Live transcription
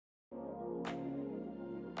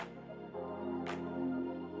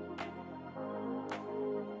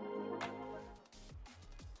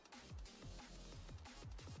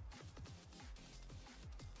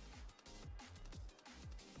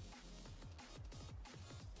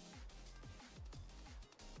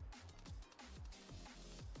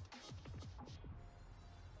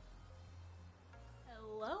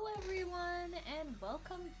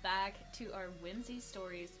welcome back to our Whimsy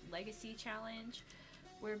Stories Legacy Challenge.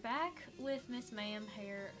 We're back with Miss Ma'am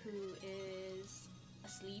here, who is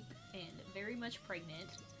asleep and very much pregnant.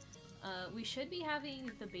 We should be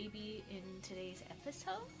having the baby in today's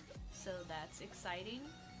episode, so that's exciting.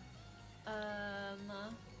 Oh,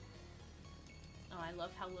 I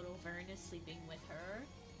love how little Vern is sleeping with her.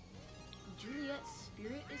 Juliet's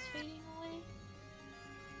spirit is fading away.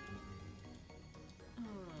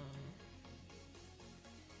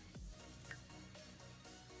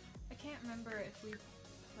 I can't remember if we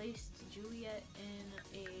placed Juliet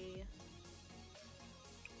in a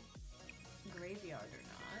graveyard or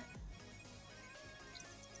not.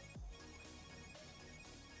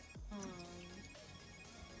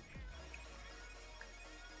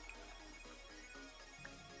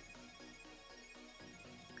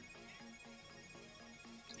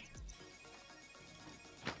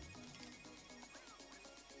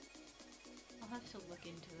 I'll have to look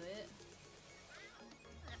into it.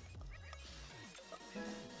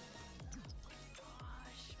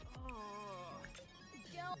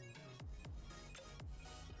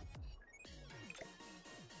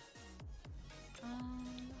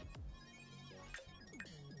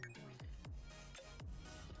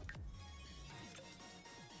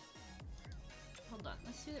 Hold on,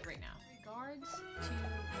 let's do it right now. Regards to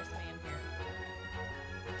Miss Ma'am here.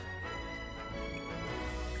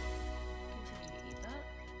 Continue to eat that.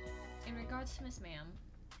 In regards to Miss Ma'am,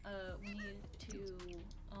 we need to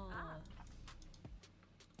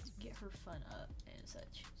get her fun up and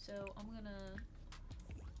such. So I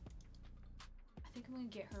think I'm gonna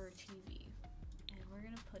get her a TV, and we're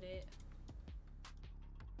gonna put it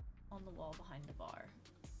on the wall behind the bar,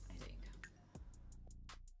 I think.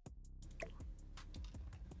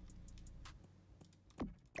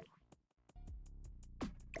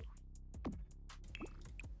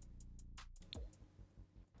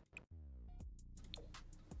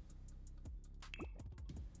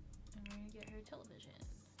 And we're gonna get her a television,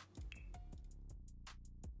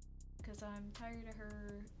 because I'm tired of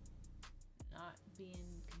her not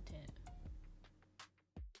being content.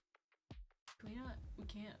 We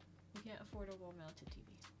can't afford a wall-mounted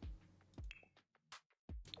TV.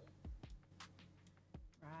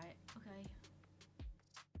 Right, okay.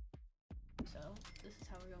 So, this is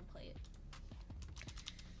how we're gonna play it.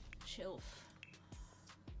 Shelf.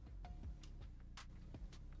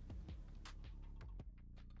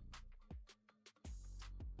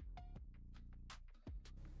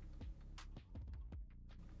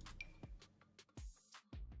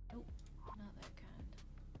 Nope, not that kind.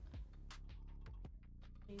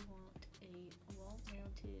 We want a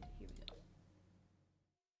wall-mounted, here we go.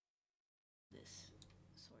 This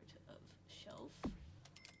sort of shelf.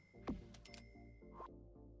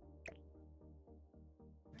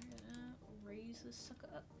 We're gonna raise this sucker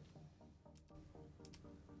up.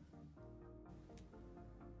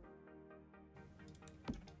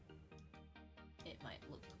 It might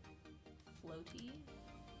look floaty.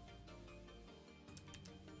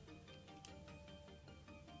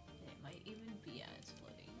 It might even be, yeah, it's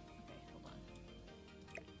floating. Okay, hold on.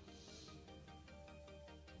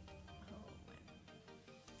 Oh man.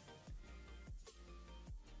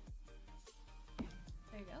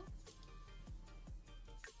 There you go.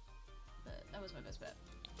 That was my best bet.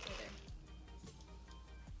 Right there.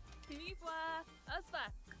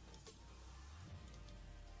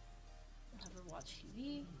 Have her watch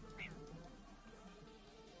TV.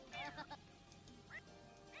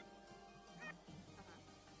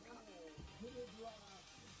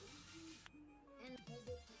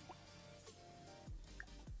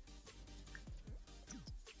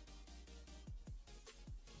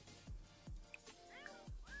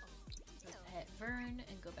 Pet Vern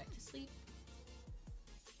and go back to sleep.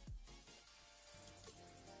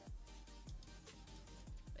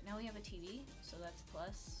 But now we have a TV, so that's a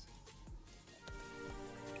plus.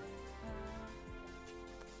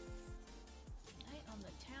 Night on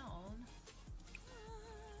the town.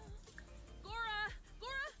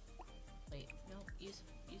 Wait, no, use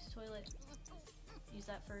toilet. Use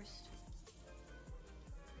that first.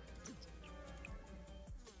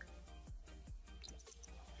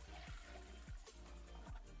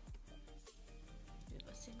 We have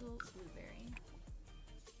a single blueberry.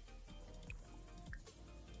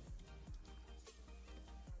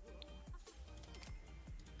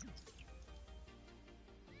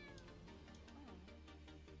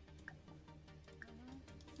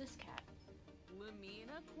 This cat.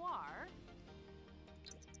 Lamina Quar.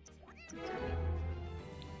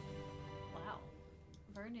 Wow.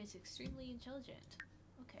 Vern is extremely intelligent.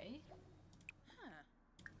 Okay. Huh.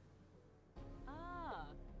 Ah.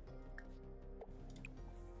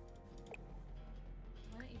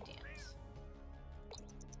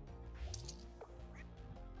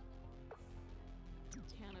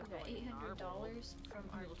 $100 from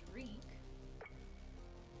our drink.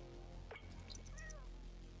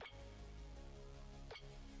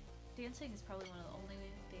 Dancing is probably one of the only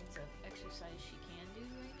things of exercise she can do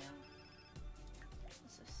right now.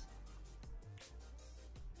 What's this?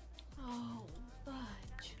 Oh,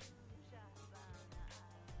 Budge.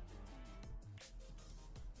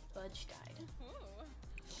 Budge died.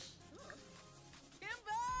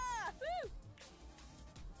 Kimba! Woo!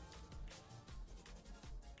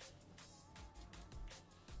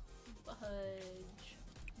 Budge.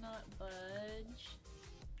 Not Budge.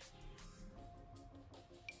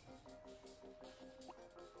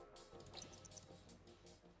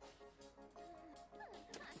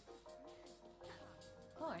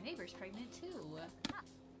 Oh, our neighbor's pregnant too.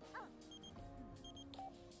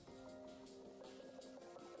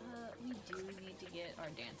 We do need to get our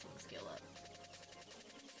dancing skill up.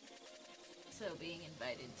 So being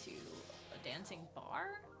invited to a dancing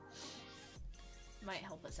bar might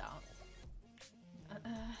help us out. Let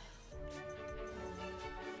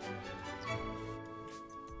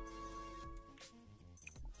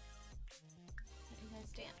you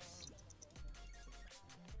guys dance.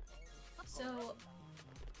 So,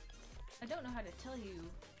 I don't know how to tell you,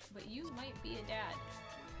 but you might be a dad.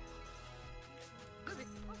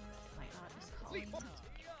 My aunt is calling.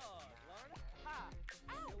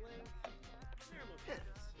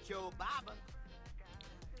 Joe Baba.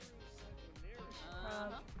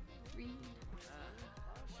 Read.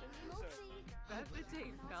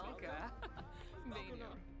 Bethany Felka. Menu.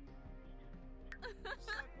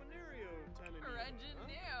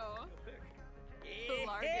 Reginue.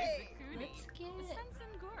 Larga Zakuni. Let's get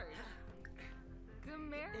Sensen Gord.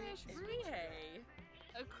 Gamarish Brie.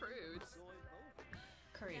 Accrued.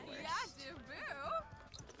 currywurst. Yadabu.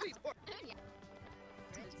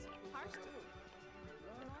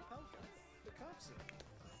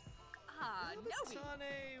 Ah, no.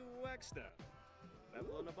 Sane Wexta.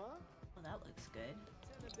 Babylonaba? Well, that looks good.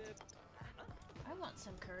 I want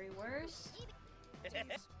some currywurst.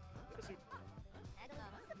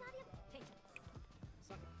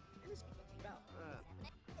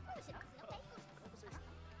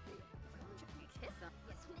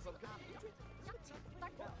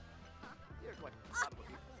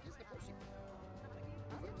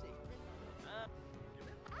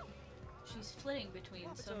 She's flitting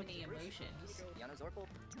between so many emotions.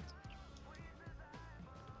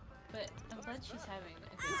 But I'm glad she's having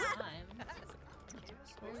a good time.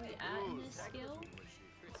 Where are we at in this skill?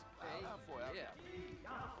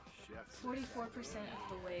 44% of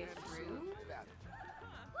the way through?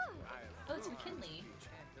 Oh, it's McKinley.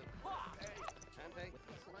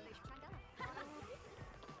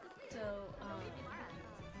 So,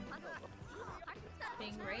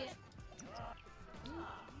 being right?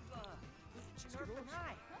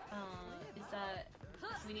 Is that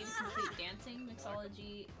we need to complete dancing,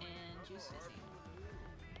 mixology, and juice fizzing.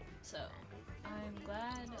 So, I'm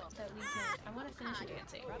glad that we can. I want to finish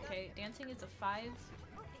dancing. Okay, dancing is a five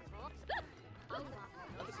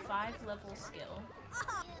level skill.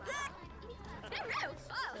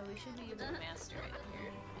 So we should be able to master it here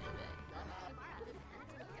in a bit.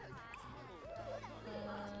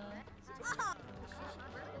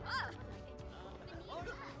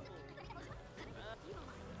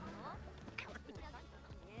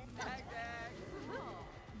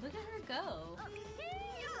 Look at her go.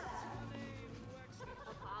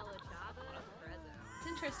 It's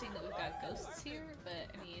interesting that we've got ghosts here, but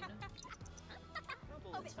I mean,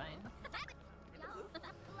 it's fine.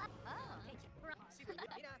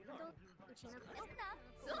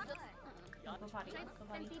 Go potty, go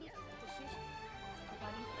potty. Go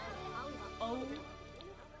potty. Oh.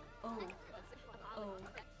 Oh. Oh.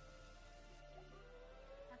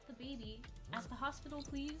 At the baby. At the hospital,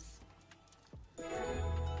 please.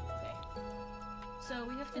 Okay. So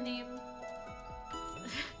we have to name...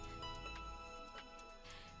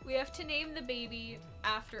 we have to name the baby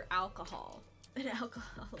after alcohol. An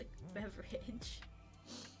alcoholic beverage.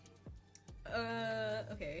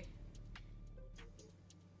 Okay.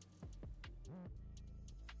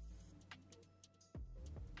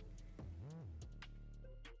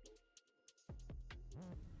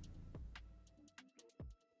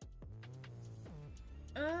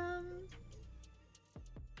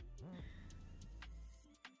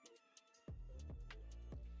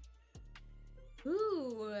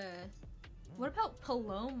 Ooh. What about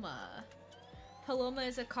Paloma? Paloma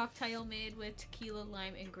is a cocktail made with tequila,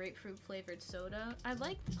 lime, and grapefruit flavored soda. I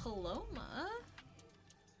like Paloma.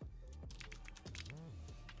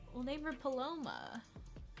 We'll name her Paloma.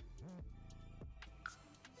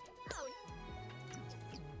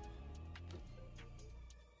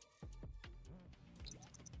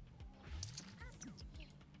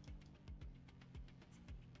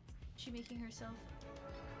 she making herself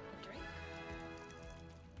a drink?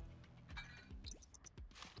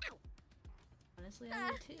 Honestly,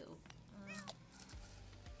 I would too.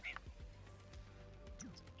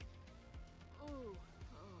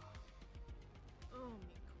 Oh,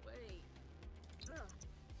 me quake.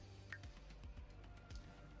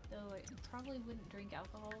 Though I probably wouldn't drink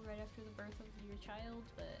alcohol right after the birth of your child,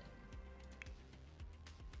 but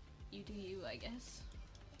you do you, I guess.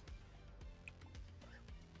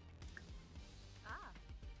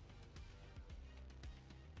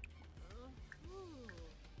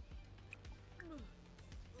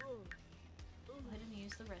 Go ahead and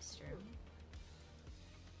use the restroom.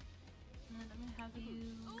 And then I'm gonna have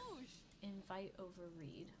you invite over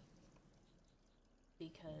Reed.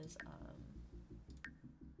 Because,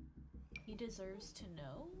 he deserves to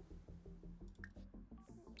know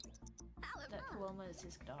that Paloma is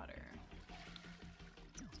his daughter.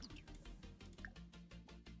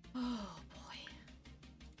 Oh boy.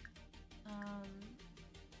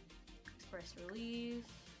 Express relief.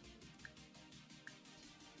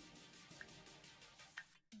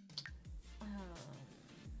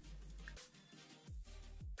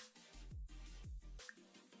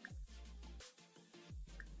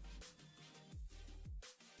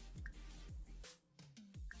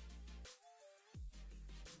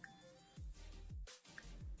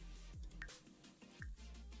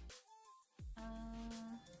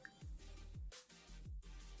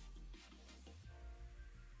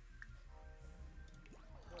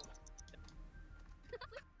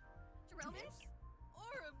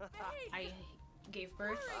 I gave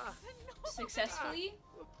birth successfully.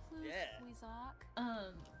 Yeah.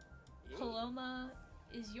 Paloma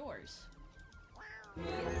is yours.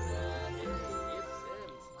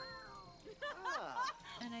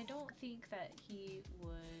 And I don't think that he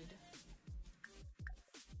would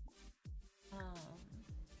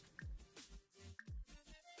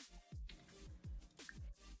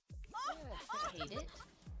hate it.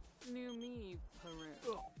 New me, parent.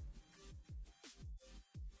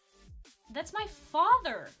 That's my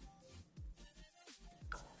father!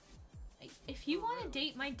 If you want to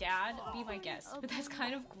date my dad, be my guest, but that's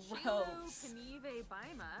kind of gross.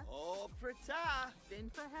 Oh, preta.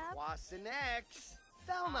 What's next?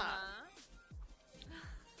 Thelma.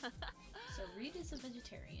 So Reed is a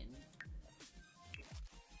vegetarian.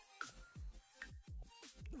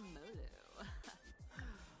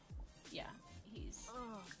 Yeah, he's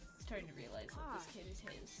starting to realize that this kid is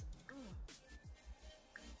his.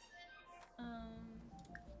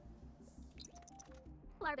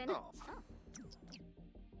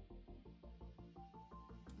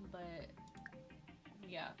 But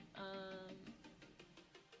yeah,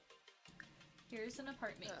 here's an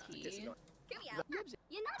apartment key.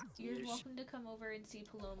 You're welcome to come over and see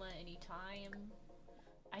Paloma anytime.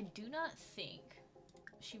 I do not think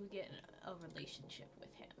she would get in a relationship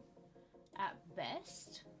with him. At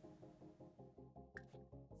best,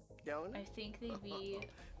 I think they'd be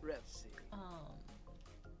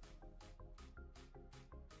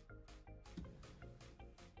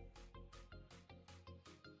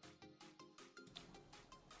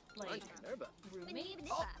like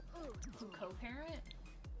roommates, co-parent.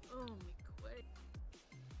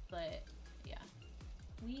 But yeah,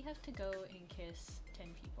 we have to go and kiss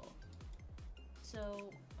 10 people.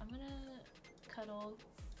 So I'm gonna cuddle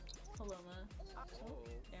Paloma. Oh,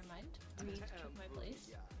 never mind. Reed took my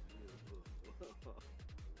place.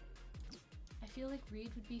 I feel like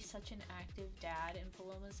Reed would be such an active dad in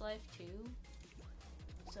Paloma's life too.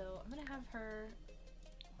 So I'm gonna have her.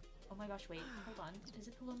 Oh my gosh, wait, hold on. Is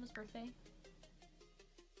it Paloma's birthday?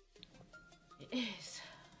 It is.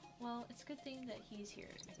 Well, it's a good thing that he's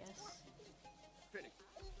here, I guess.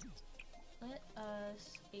 Let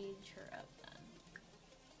us age her up then.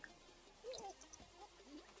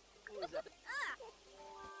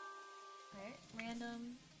 Alright,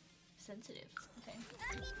 random, sensitive. Okay.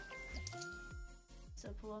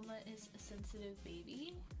 So Paloma is a sensitive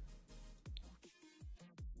baby.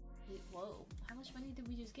 Whoa, how much money did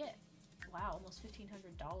we just get? Wow, almost $1,500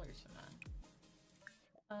 from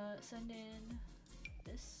that. Send in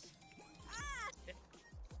this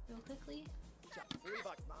real quickly. I'm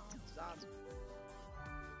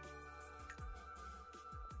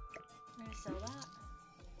gonna sell that.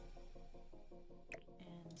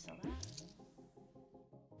 And sell that.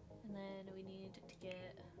 And then we need to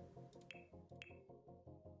get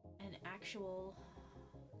an actual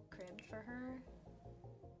crib for her.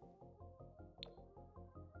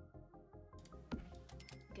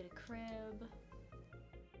 Get a crib.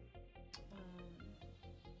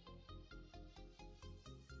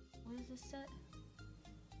 What is this set?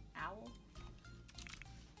 Owl?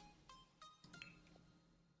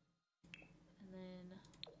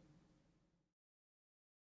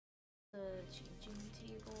 Changing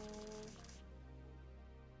table.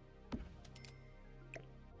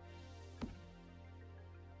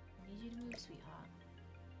 I need you to move, sweetheart.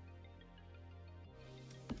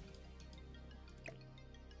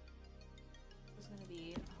 This is gonna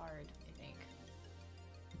be hard, I think.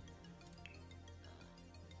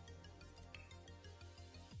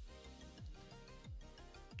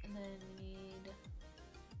 And then we need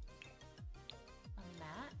a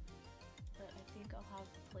mat that I think I'll have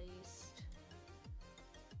placed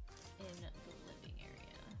in the living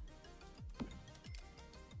area.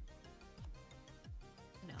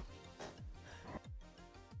 No.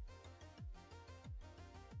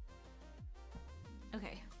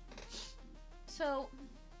 Okay. So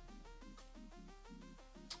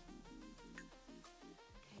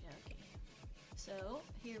okay. So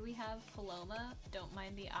here we have Paloma. Don't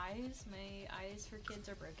mind the eyes. My eyes for kids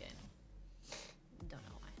are broken. Don't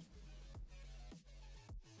know why.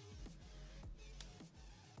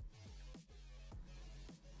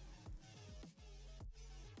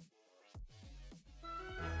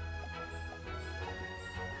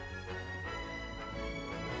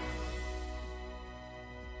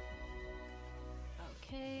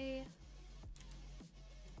 Okay.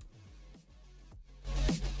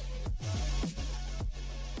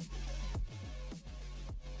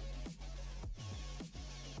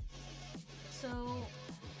 So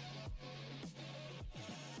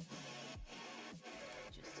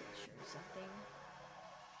just to ensure something.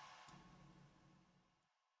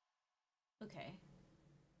 Okay.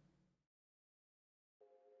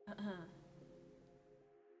 Okay.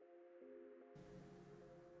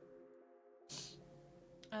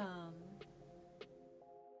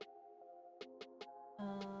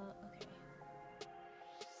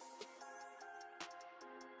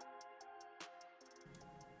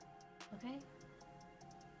 Okay.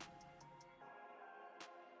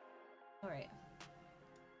 Alright.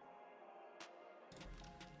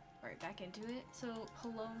 Alright, back into it. So,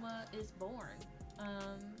 Paloma is born.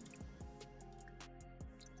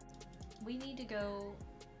 We need to go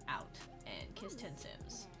out and kiss 10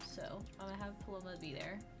 Sims. So, I'm gonna have Paloma be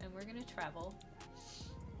there, and we're gonna travel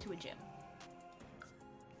to a gym.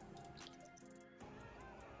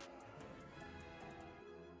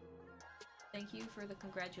 Thank you for the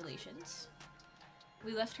congratulations.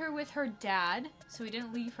 We left her with her dad, so we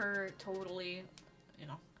didn't leave her totally, you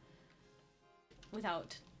know,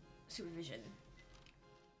 without supervision.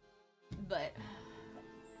 But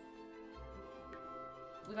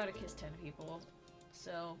we gotta kiss 10 people,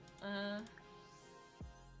 so,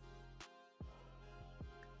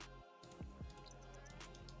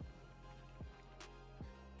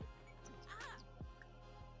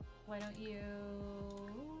 why don't you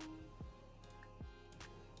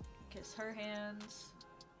kiss her hands?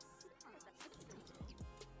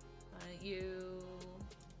 Why don't you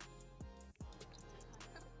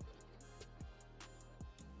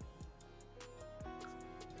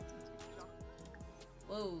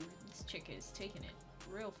whoa, this chick is taking it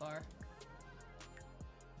real far.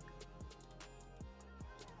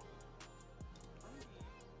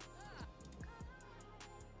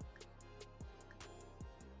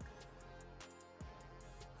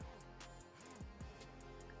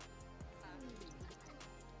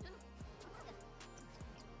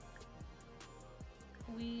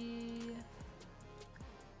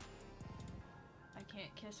 I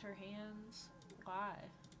can't kiss her hands. Why?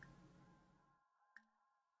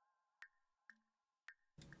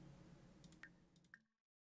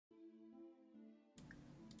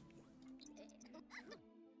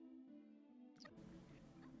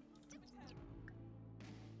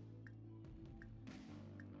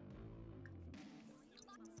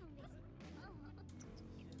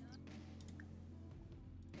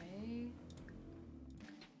 Okay.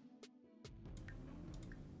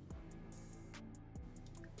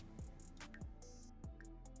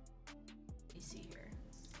 Let me see here.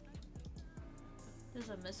 Does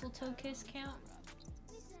a mistletoe kiss count?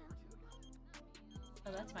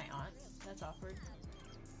 Oh, that's my aunt. That's awkward.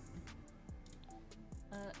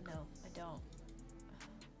 No, I don't.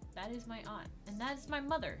 That is my aunt. And that is my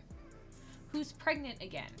mother, who's pregnant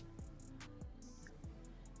again.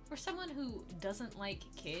 For someone who doesn't like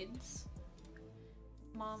kids,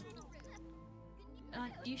 Mom,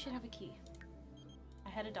 you should have a key. I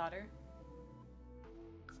had a daughter.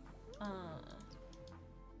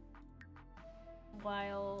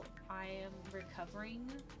 While I am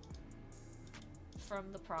recovering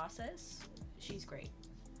from the process, she's great.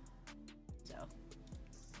 So,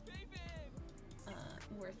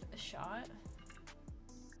 worth a shot.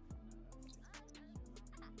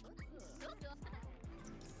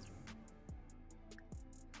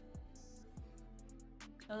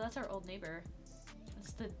 Oh, that's our old neighbor.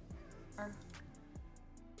 That's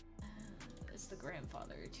it's the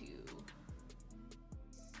grandfather to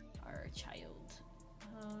our child.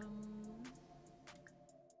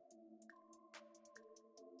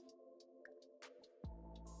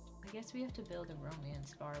 I guess we have to build a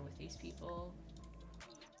romance bar with these people.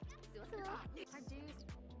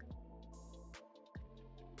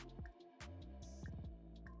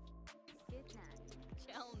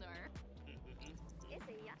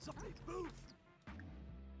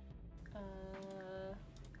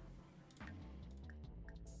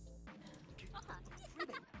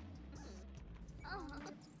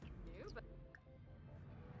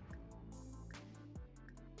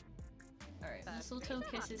 Alright, mistletoe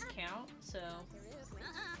kisses count, so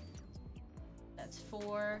that's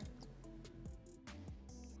 4.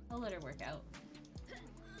 I'll let her work out.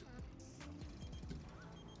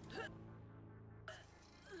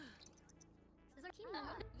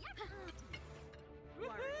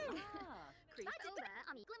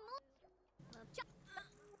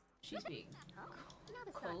 She's being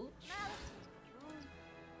coach.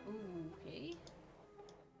 Ooh, okay.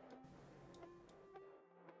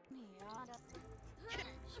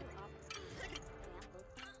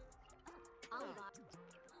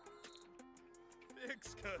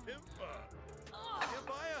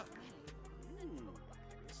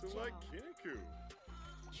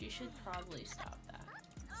 She should probably stop that.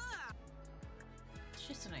 It's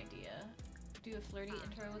just an idea. Do a flirty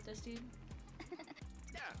intro with this dude.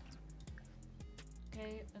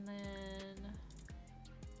 Okay, and then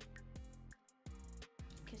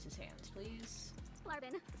kiss his hands, please. Alright,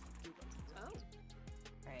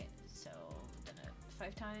 so done it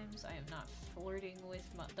 5 times. I am not flirting with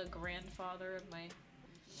the grandfather of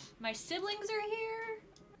my siblings are here.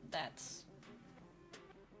 That's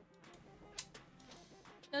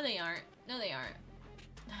no, they aren't. No, they aren't.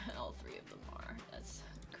 All 3 of them are. That's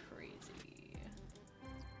crazy.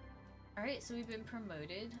 Alright, so we've been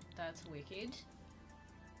promoted. That's wicked.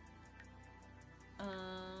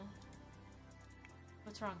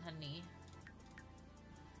 What's wrong, honey?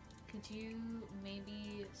 Could you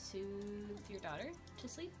maybe soothe your daughter to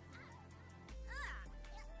sleep?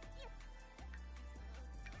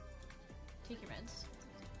 Take your meds.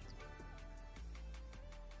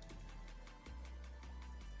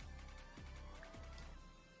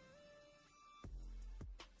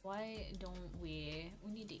 Why don't we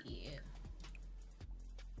need to eat.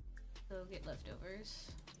 So get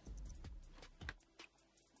leftovers.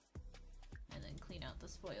 And then clean out the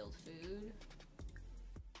spoiled food.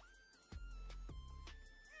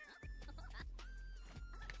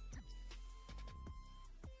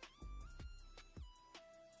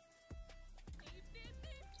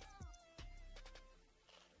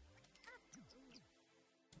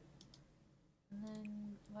 And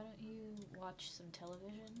then why don't you watch some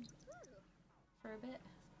television for a bit?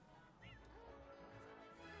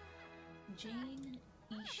 Jane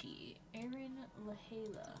Ishii, Aaron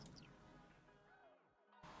Lahala.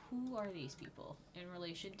 Who are these people in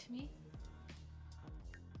relation to me?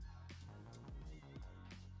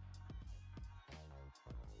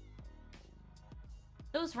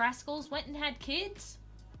 Those rascals went and had kids?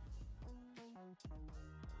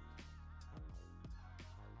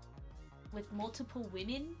 With multiple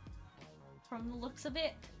women, from the looks of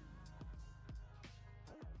it.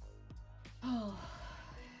 Oh,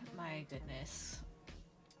 my goodness.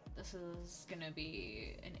 This is gonna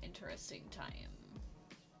be an interesting time.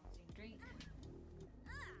 Drink.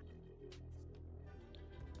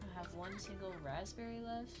 I have 1 single raspberry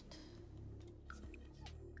left.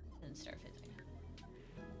 Then start fizzing.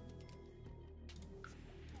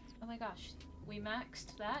 Oh my gosh, we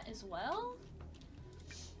maxed that as well?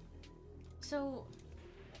 So,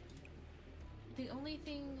 the only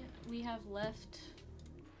thing we have left,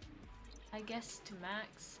 I guess, to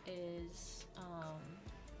max is,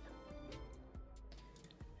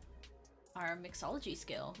 our mixology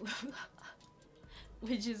skill.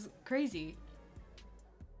 Which is crazy.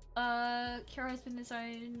 Kara has been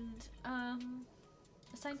assigned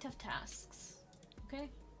tough tasks. Okay?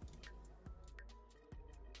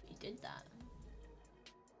 He did that.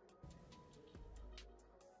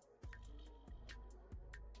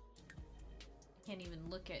 Can't even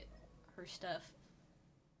look at her stuff.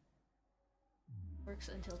 Works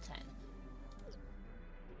until 10.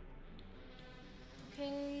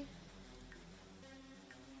 Okay.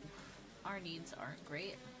 Our needs aren't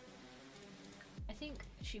great. I think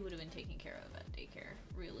she would have been taken care of at daycare,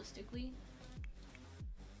 realistically.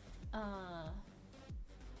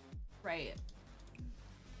 Right.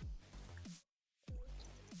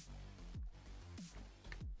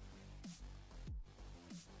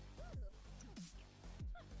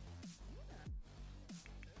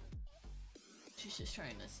 She's just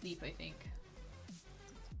trying to sleep, I think.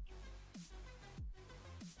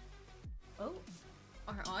 Oh,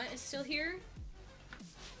 our aunt is still here?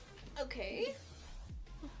 Okay.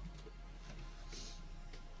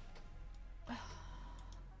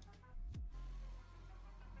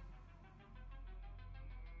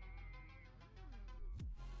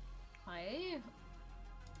 Hi.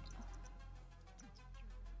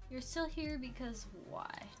 You're still here because why?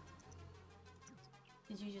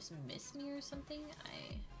 Did you just miss me or something? I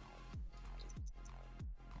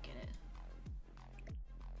get it.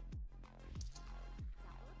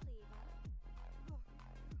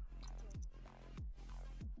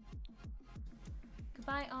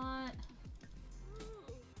 Goodbye, Aunt.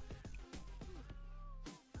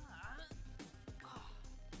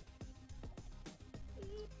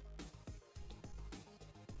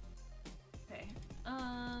 Okay.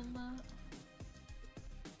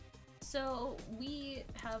 So we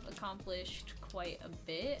have accomplished quite a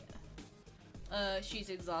bit. She's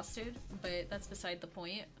exhausted, but that's beside the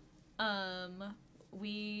point.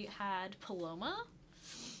 We had Paloma,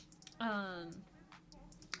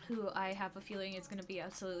 who I have a feeling is gonna be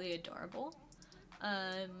absolutely adorable.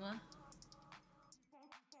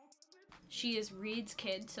 She is Reed's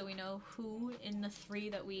kid, so we know who in the three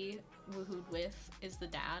that we woohooed with is the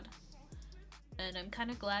dad. And I'm kind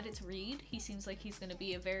of glad it's Reed. He seems like he's going to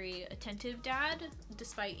be a very attentive dad,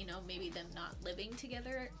 despite, you know, maybe them not living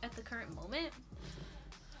together at the current moment.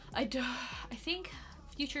 I think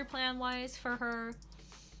future plan-wise for her,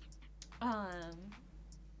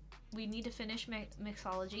 we need to finish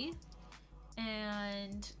mixology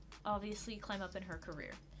and obviously climb up in her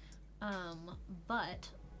career. But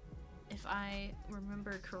if I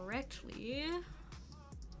remember correctly...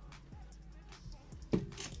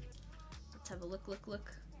 have a look. Oh,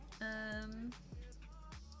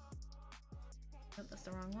 that's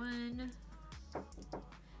the wrong one.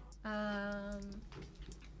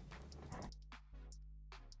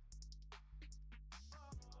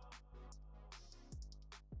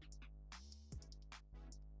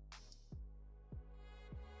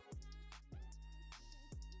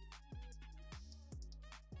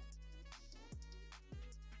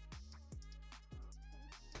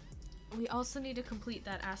 We also need to complete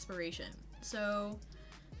that aspiration. So,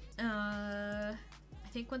 I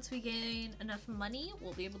think once we gain enough money,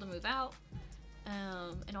 we'll be able to move out,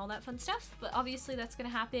 and all that fun stuff, but obviously that's gonna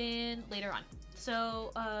happen later on.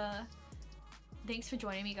 So, thanks for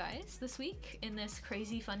joining me, guys, this week in this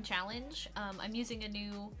crazy fun challenge. I'm using a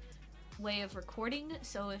new way of recording,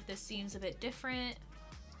 so if this seems a bit different,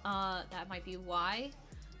 that might be why.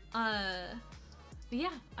 But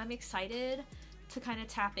yeah, I'm excited to kind of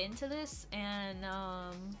tap into this and,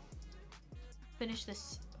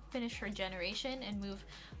 finish her generation and move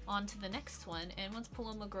on to the next one. And once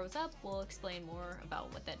Paloma grows up, we'll explain more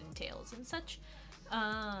about what that entails and such.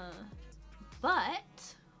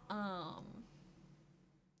 But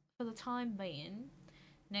for the time being,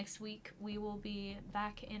 next week we will be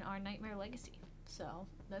back in our Nightmare Legacy. So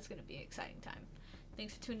that's gonna be an exciting time.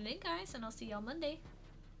 Thanks for tuning in, guys, and I'll see y'all Monday.